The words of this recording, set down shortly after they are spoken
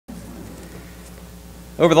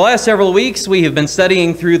Over the last several weeks, we have been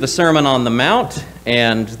studying through the Sermon on the Mount,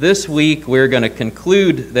 and this week we're going to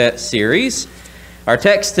conclude that series. Our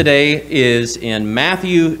text today is in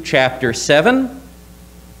Matthew chapter 7,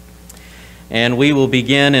 and we will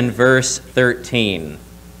begin in verse 13.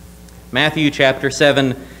 Matthew chapter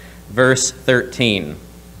 7, verse 13.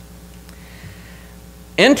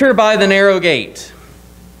 Enter by the narrow gate,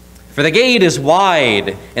 for the gate is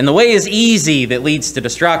wide, and the way is easy that leads to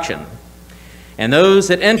destruction. And those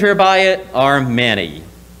that enter by it are many.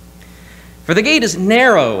 For the gate is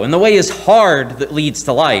narrow, and the way is hard that leads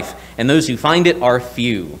to life, and those who find it are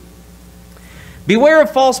few. Beware of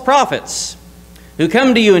false prophets, who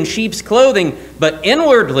come to you in sheep's clothing, but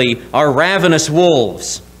inwardly are ravenous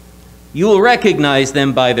wolves. You will recognize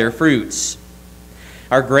them by their fruits.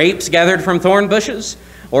 Are grapes gathered from thorn bushes,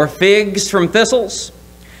 or figs from thistles?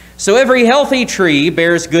 So every healthy tree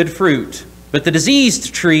bears good fruit, but the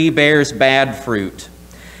diseased tree bears bad fruit.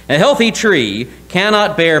 A healthy tree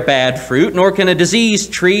cannot bear bad fruit, nor can a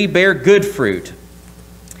diseased tree bear good fruit.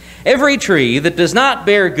 Every tree that does not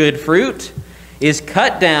bear good fruit is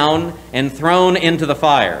cut down and thrown into the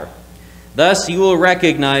fire. Thus you will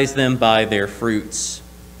recognize them by their fruits.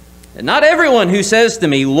 And not everyone who says to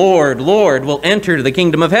me, Lord, Lord, will enter the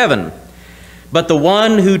kingdom of heaven, but the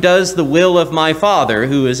one who does the will of my Father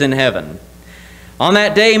who is in heaven. On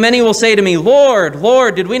that day, many will say to me, Lord,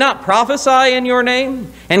 Lord, did we not prophesy in your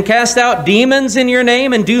name, and cast out demons in your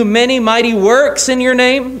name, and do many mighty works in your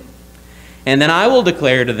name? And then I will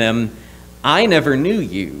declare to them, I never knew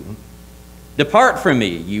you. Depart from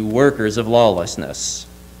me, you workers of lawlessness.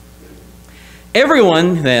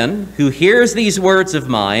 Everyone, then, who hears these words of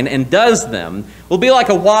mine and does them will be like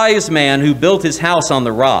a wise man who built his house on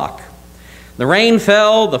the rock. The rain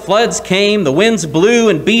fell, the floods came, the winds blew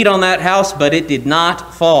and beat on that house, but it did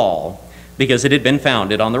not fall, because it had been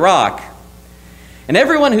founded on the rock. And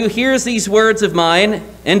everyone who hears these words of mine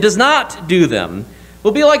and does not do them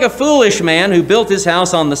will be like a foolish man who built his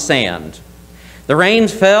house on the sand. The rain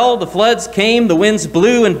fell, the floods came, the winds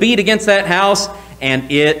blew and beat against that house,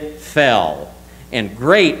 and it fell. And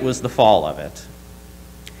great was the fall of it.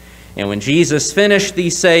 And when Jesus finished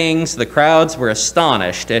these sayings, the crowds were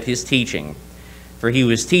astonished at his teaching, for he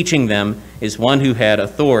was teaching them as one who had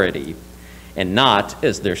authority, and not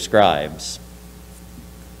as their scribes.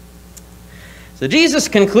 So Jesus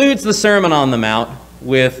concludes the Sermon on the Mount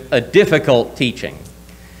with a difficult teaching.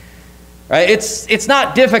 Right? It's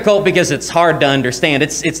not difficult because it's hard to understand.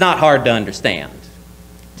 It's not hard to understand.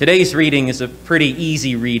 Today's reading is a pretty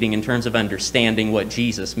easy reading in terms of understanding what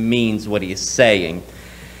Jesus means, what he is saying.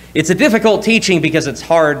 It's a difficult teaching because it's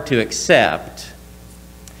hard to accept.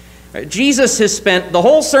 Jesus has spent the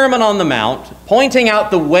whole Sermon on the Mount pointing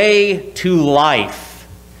out the way to life,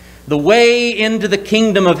 the way into the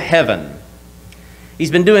kingdom of heaven.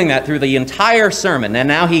 He's been doing that through the entire sermon, and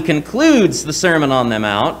now he concludes the Sermon on the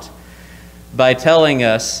Mount by telling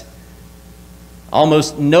us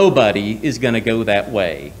almost nobody is going to go that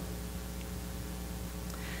way.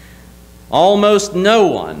 Almost no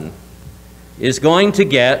one is going to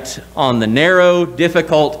get on the narrow,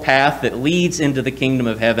 difficult path that leads into the kingdom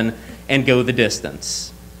of heaven and go the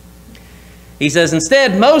distance. He says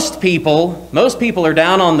instead, most people are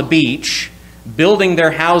down on the beach building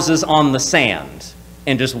their houses on the sand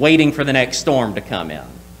and just waiting for the next storm to come in. All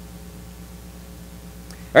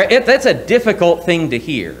right, that's a difficult thing to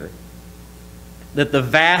hear, that the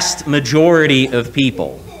vast majority of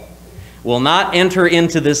people will not enter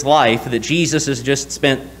into this life that Jesus has just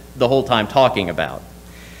spent the whole time talking about.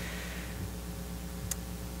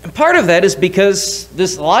 And part of that is because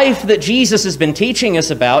this life that Jesus has been teaching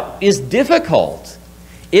us about is difficult.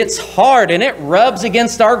 It's hard and it rubs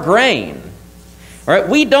against our grain. All right,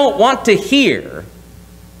 we don't want to hear,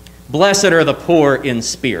 blessed are the poor in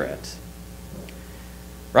spirit.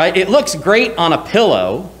 Right? It looks great on a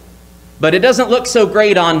pillow, but it doesn't look so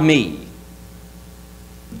great on me.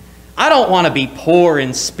 I don't want to be poor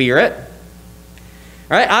in spirit.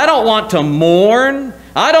 Right? I don't want to mourn.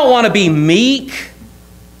 I don't want to be meek.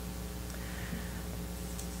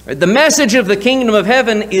 The message of the kingdom of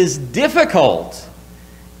heaven is difficult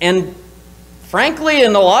and, frankly,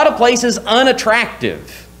 in a lot of places,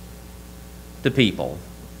 unattractive to people.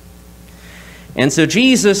 And so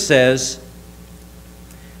Jesus says,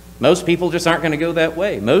 most people just aren't going to go that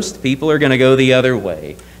way. Most people are going to go the other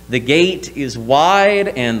way. The gate is wide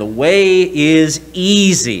and the way is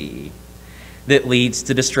easy that leads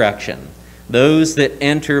to destruction. Those that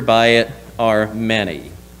enter by it are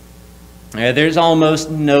many. There's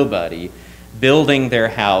almost nobody building their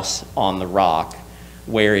house on the rock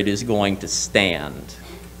where it is going to stand.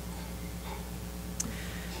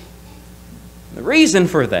 The reason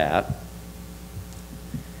for that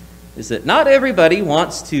is that not everybody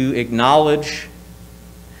wants to acknowledge,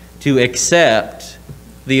 to accept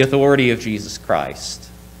the authority of Jesus Christ.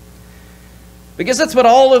 Because that's what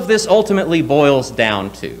all of this ultimately boils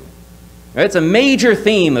down to. Right? It's a major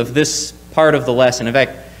theme of this part of the lesson. In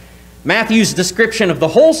fact, Matthew's description of the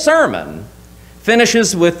whole sermon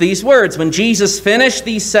finishes with these words. When Jesus finished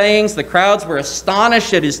these sayings, the crowds were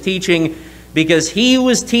astonished at his teaching because he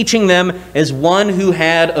was teaching them as one who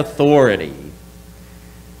had authority,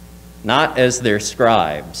 not as their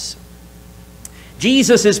scribes.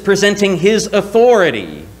 Jesus is presenting his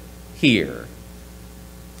authority here.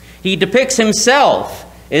 He depicts himself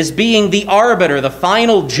as being the arbiter, the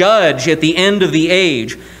final judge at the end of the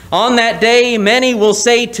age. On that day, many will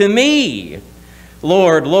say to me,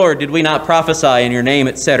 Lord, Lord, did we not prophesy in your name,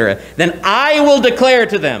 etc.? Then I will declare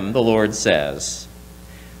to them, the Lord says,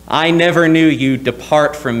 I never knew you.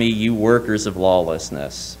 Depart from me, you workers of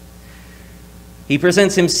lawlessness. He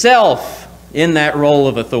presents himself in that role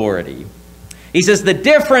of authority. He says the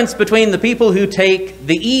difference between the people who take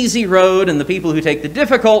the easy road and the people who take the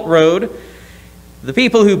difficult road, the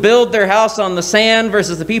people who build their house on the sand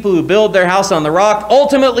versus the people who build their house on the rock,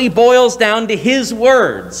 ultimately boils down to his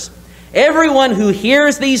words. Everyone who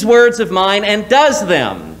hears these words of mine and does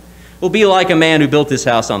them will be like a man who built his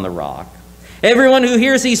house on the rock. Everyone who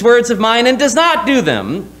hears these words of mine and does not do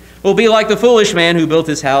them will be like the foolish man who built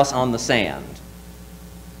his house on the sand.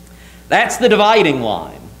 That's the dividing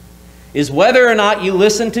line, is whether or not you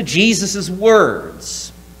listen to Jesus'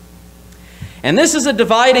 words. And this is a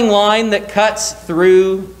dividing line that cuts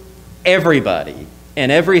through everybody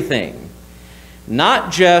and everything,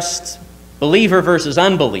 not just believer versus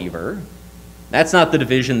unbeliever. That's not the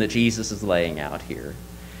division that Jesus is laying out here.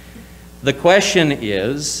 The question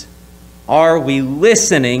is, are we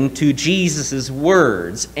listening to Jesus'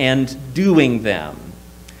 words and doing them?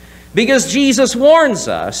 Because Jesus warns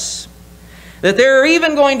us that there are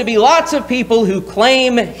even going to be lots of people who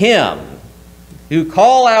claim him, who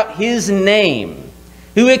call out his name,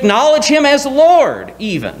 who acknowledge him as Lord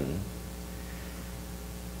even,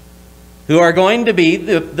 who are going to be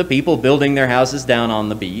the people building their houses down on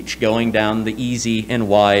the beach, going down the easy and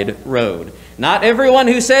wide road. Not everyone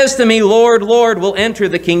who says to me, Lord, Lord, will enter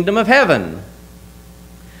the kingdom of heaven,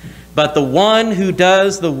 but the one who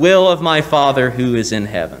does the will of my Father who is in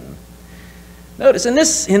heaven. Notice,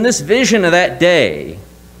 in this vision of that day,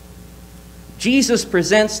 Jesus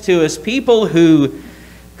presents to us people who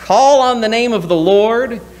call on the name of the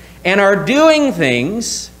Lord and are doing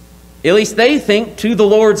things, at least they think, to the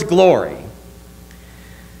Lord's glory.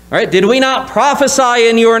 All right, did we not prophesy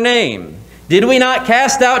in your name? Did we not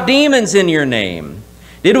cast out demons in your name?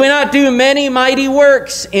 Did we not do many mighty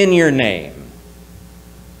works in your name?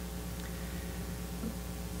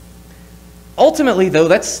 Ultimately, though,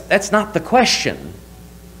 that's not the question.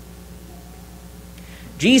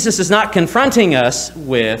 Jesus is not confronting us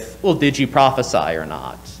with, well, did you prophesy or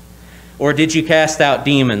not? Or did you cast out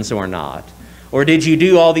demons or not? Or did you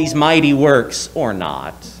do all these mighty works or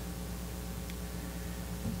not?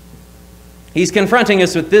 He's confronting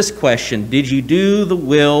us with this question: did you do the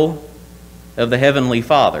will of the Heavenly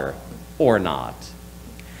Father or not?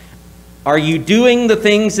 Are you doing the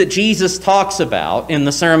things that Jesus talks about in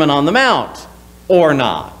the Sermon on the Mount or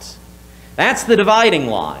not? That's the dividing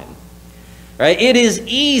line. Right? It is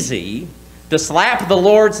easy to slap the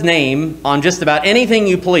Lord's name on just about anything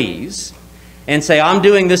you please and say, I'm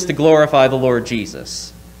doing this to glorify the Lord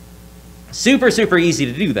Jesus. Super, super easy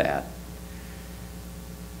to do that.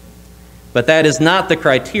 But that is not the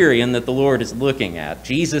criterion that the Lord is looking at.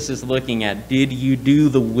 Jesus is looking at, did you do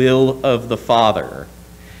the will of the Father?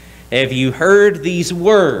 Have you heard these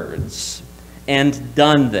words and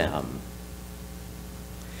done them?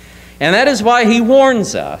 And that is why he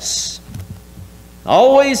warns us.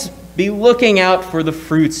 Always be looking out for the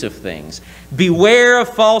fruits of things. Beware of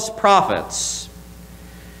false prophets,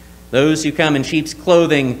 those who come in sheep's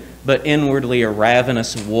clothing, but inwardly are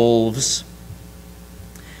ravenous wolves,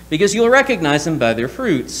 because you'll recognize them by their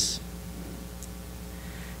fruits.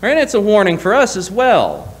 Right? And it's a warning for us as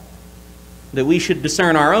well, that we should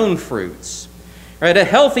discern our own fruits. Right? A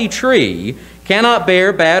healthy tree cannot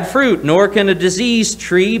bear bad fruit, nor can a diseased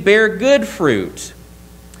tree bear good fruit.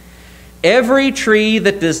 Every tree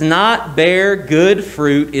that does not bear good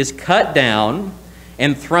fruit is cut down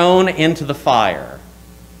and thrown into the fire.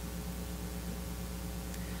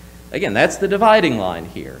 Again, that's the dividing line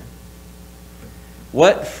here.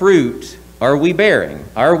 What fruit are we bearing?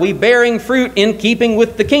 Are we bearing fruit in keeping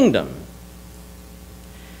with the kingdom?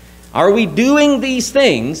 Are we doing these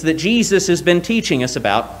things that Jesus has been teaching us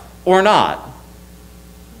about or not?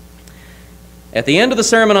 At the end of the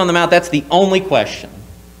Sermon on the Mount, that's the only question.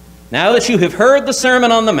 Now that you have heard the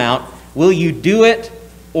Sermon on the Mount, will you do it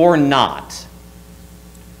or not?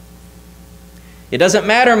 It doesn't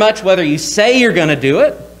matter much whether you say you're going to do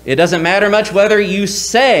it. It doesn't matter much whether you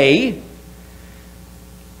say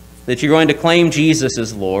that you're going to claim Jesus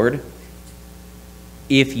as Lord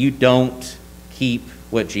if you don't keep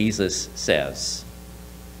what Jesus says.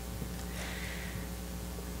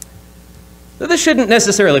 So this shouldn't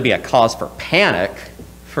necessarily be a cause for panic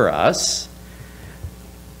for us,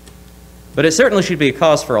 but it certainly should be a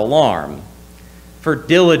cause for alarm, for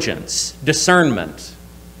diligence, discernment.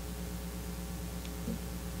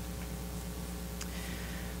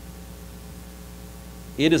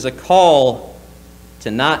 It is a call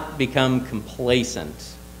to not become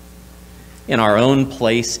complacent in our own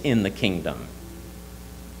place in the kingdom.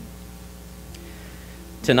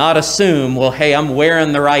 To not assume, well, hey, I'm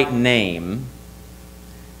wearing the right name,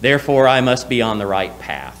 therefore I must be on the right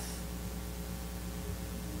path.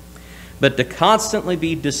 But to constantly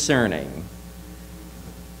be discerning,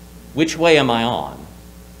 which way am I on?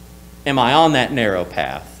 Am I on that narrow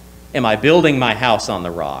path? Am I building my house on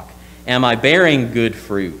the rock? Am I bearing good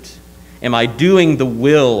fruit? Am I doing the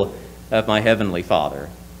will of my Heavenly Father?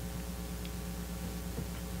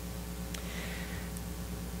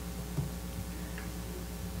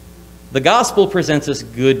 The gospel presents us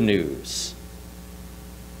good news,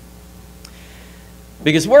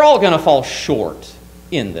 because we're all going to fall short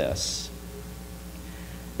in this.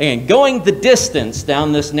 And going the distance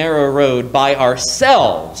down this narrow road by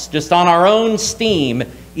ourselves, just on our own steam,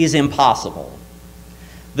 is impossible.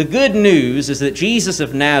 The good news is that Jesus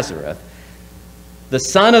of Nazareth, the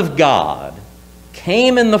Son of God,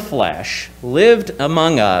 came in the flesh, lived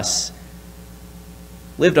among us,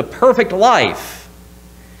 lived a perfect life,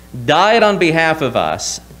 died on behalf of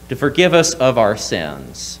us to forgive us of our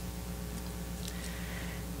sins.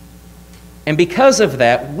 And because of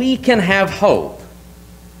that, we can have hope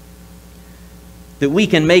that we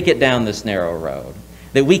can make it down this narrow road,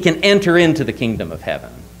 that we can enter into the kingdom of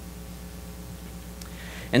heaven.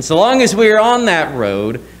 And so long as we are on that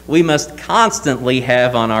road, we must constantly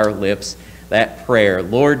have on our lips that prayer,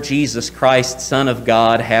 Lord Jesus Christ, Son of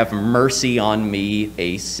God, have mercy on me,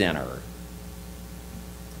 a sinner.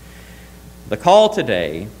 The call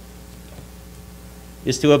today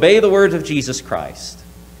is to obey the words of Jesus Christ.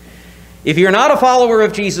 If you're not a follower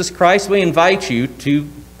of Jesus Christ, we invite you to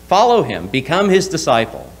follow him, become his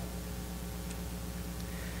disciple.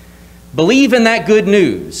 Believe in that good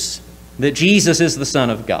news that Jesus is the Son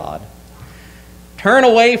of God. Turn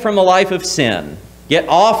away from the life of sin. Get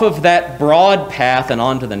off of that broad path and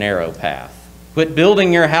onto the narrow path. Quit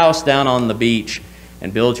building your house down on the beach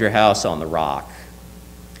and build your house on the rock.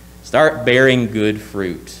 Start bearing good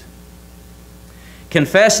fruit.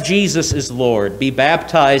 Confess Jesus is Lord. Be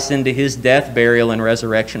baptized into his death, burial, and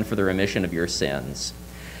resurrection for the remission of your sins.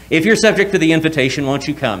 If you're subject to the invitation, won't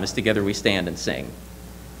you come as together we stand and sing?